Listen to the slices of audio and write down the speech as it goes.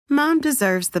Mom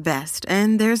deserves the best,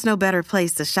 and there's no better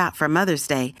place to shop for Mother's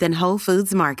Day than Whole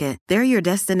Foods Market. They're your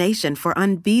destination for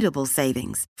unbeatable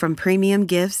savings, from premium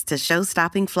gifts to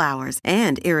show-stopping flowers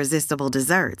and irresistible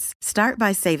desserts. Start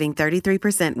by saving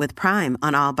 33% with Prime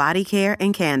on all body care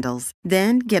and candles.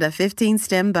 Then get a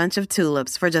 15-stem bunch of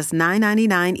tulips for just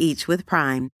 $9.99 each with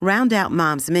Prime. Round out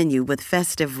Mom's menu with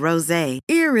festive rosé,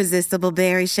 irresistible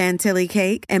berry chantilly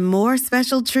cake, and more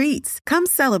special treats. Come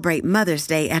celebrate Mother's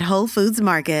Day at Whole Foods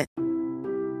Market.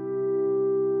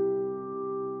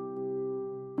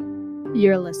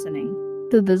 You're listening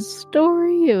to the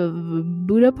Story of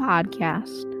Buddha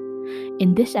podcast.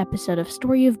 In this episode of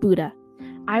Story of Buddha,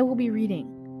 I will be reading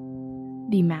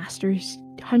the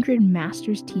 100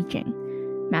 Masters Teaching,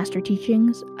 Master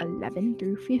Teachings 11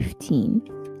 through 15.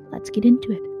 Let's get into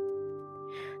it.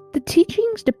 The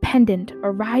teachings dependent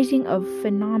arising of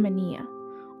phenomena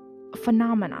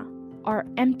are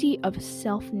empty of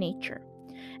self-nature,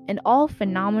 and all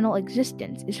phenomenal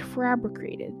existence is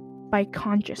fabricated by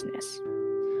consciousness,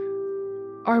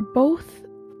 are both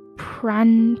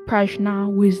prajna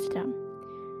wisdom.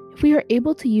 If we are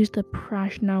able to use the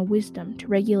prajna wisdom to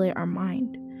regulate our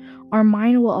mind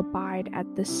will abide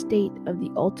at the state of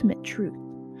the ultimate truth,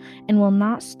 and will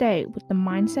not stay with the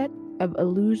mindset of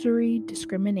illusory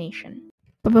discrimination.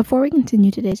 But before we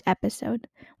continue today's episode,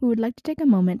 we would like to take a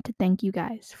moment to thank you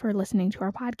guys for listening to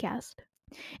our podcast.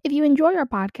 If you enjoy our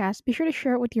podcast, be sure to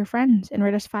share it with your friends and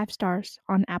rate us 5 stars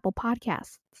on Apple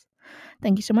Podcasts.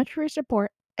 Thank you so much for your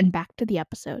support, and back to the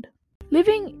episode.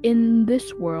 Living in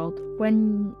this world,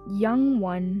 when young,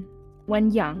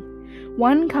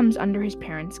 one comes under his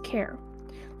parents' care.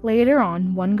 Later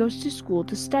on, one goes to school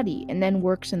to study and then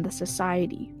works in the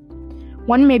society.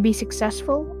 One may be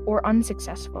successful or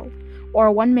unsuccessful,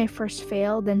 or one may first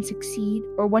fail, then succeed,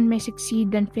 or one may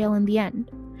succeed, then fail in the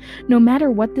end. No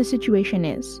matter what the situation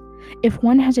is, if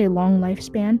one has a long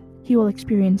lifespan, he will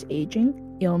experience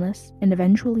aging, illness, and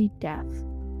eventually death.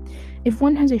 If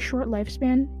one has a short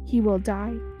lifespan, he will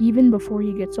die even before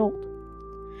he gets old.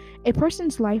 A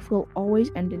person's life will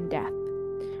always end in death.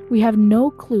 We have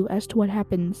no clue as to what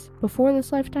happens before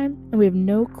this lifetime, and we have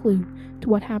no clue to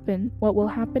what will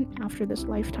happen after this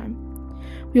lifetime.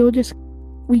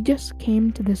 We just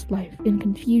came to this life in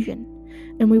confusion,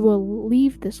 and we will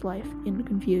leave this life in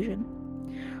confusion.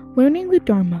 Learning the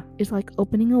Dharma is like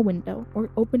opening a window or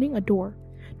opening a door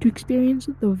to experience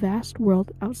the vast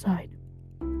world outside.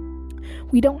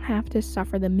 We don't have to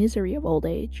suffer the misery of old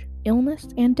age, illness,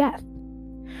 and death.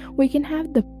 We can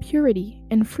have the purity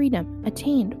and freedom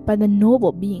attained by the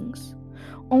noble beings.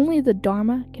 Only the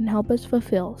Dharma can help us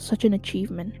fulfill such an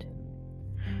achievement.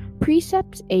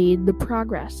 Precepts aid the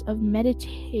progress of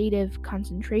meditative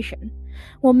concentration.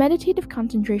 While meditative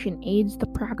concentration aids the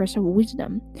progress of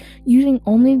wisdom, using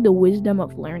only the wisdom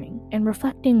of learning and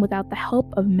reflecting without the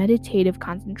help of meditative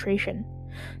concentration,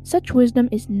 such wisdom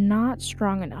is not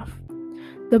strong enough.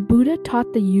 The Buddha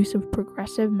taught the use of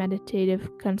progressive meditative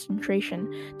concentration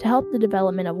to help the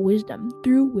development of wisdom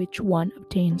through which one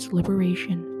obtains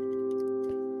liberation.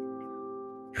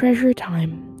 Treasure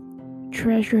time.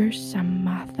 Treasure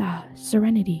samatha,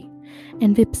 serenity,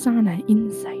 and vipassana,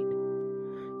 insight.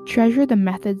 Treasure the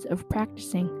methods of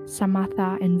practicing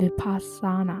samatha and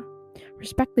vipassana.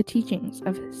 Respect the teachings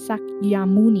of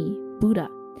Sakyamuni Buddha,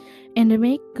 and to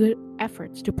make good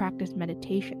efforts to practice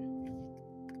meditation.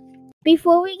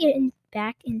 Before we get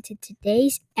back into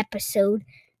today's episode,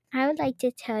 I would like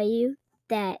to tell you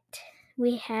that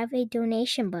we have a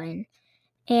donation button,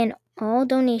 and all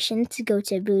donations go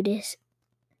to Buddhist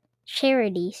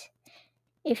charities.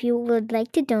 If you would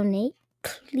like to donate,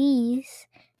 please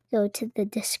go to the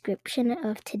description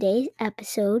of today's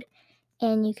episode,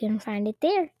 and you can find it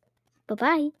there.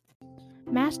 Bye-bye.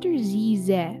 Master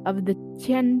Zizé of the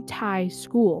Tiantai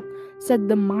school said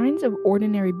the minds of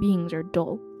ordinary beings are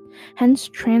dull. Hence,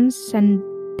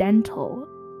 transcendental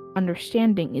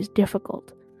understanding is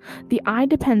difficult. The eye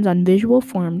depends on visual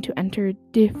form to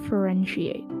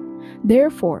differentiate.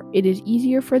 Therefore, it is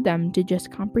easier for them to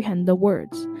just comprehend the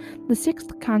words. The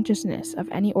sixth consciousness of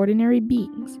any ordinary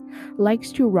beings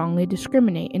likes to wrongly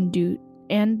discriminate and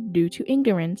due to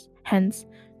ignorance, hence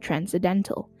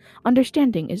transcendental.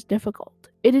 Understanding is difficult.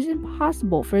 It is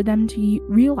impossible for them to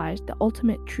realize the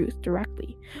ultimate truth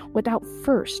directly without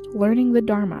first learning the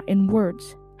Dharma in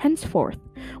words. Henceforth,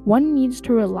 one needs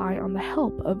to rely on the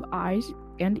help of eyes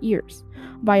and ears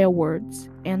via words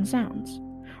and sounds,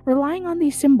 relying on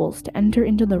these symbols to enter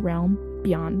into the realm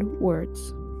beyond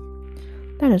words.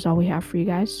 That is all we have for you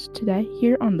guys today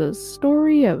here on the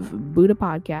Story of Buddha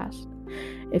podcast.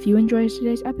 If you enjoyed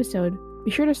today's episode,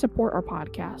 be sure to support our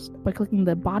podcast by clicking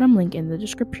the bottom link in the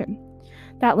description.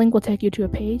 That link will take you to a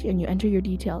page and you enter your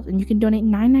details, and you can donate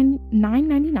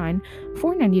 $9.99,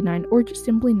 $4.99, or just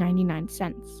simply 99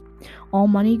 cents. All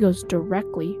money goes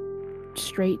directly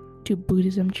straight to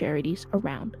Buddhism charities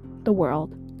around the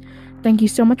world. Thank you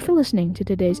so much for listening to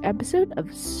today's episode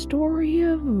of Story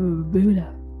of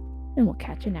Buddha, and we'll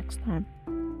catch you next time.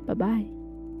 Bye-bye.